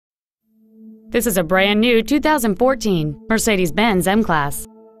This is a brand new 2014 Mercedes-Benz M-Class.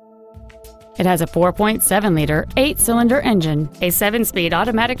 It has a 4.7-liter, 8-cylinder engine, a 7-speed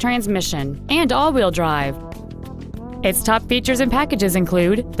automatic transmission, and all-wheel drive. Its top features and packages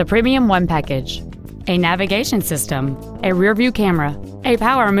include the Premium One package, a navigation system, a rear-view camera, a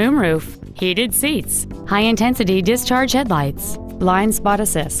power moonroof, heated seats, high-intensity discharge headlights, blind spot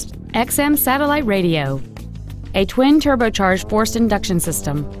assist, XM satellite radio, a twin turbocharged forced induction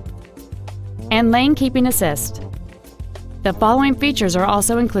system, and lane keeping assist. The following features are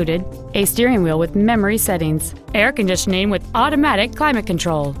also included: a steering wheel with memory settings, air conditioning with automatic climate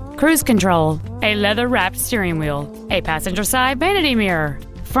control, cruise control, a leather-wrapped steering wheel, a passenger side vanity mirror,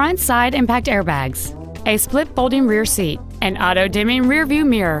 front side impact airbags, a split folding rear seat, an auto-dimming rear-view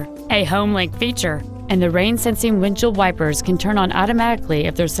mirror, a home link feature, and the rain-sensing windshield wipers can turn on automatically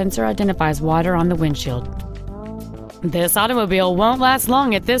if their sensor identifies water on the windshield. This automobile won't last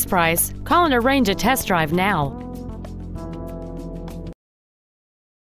long at this price. Call and arrange a test drive now.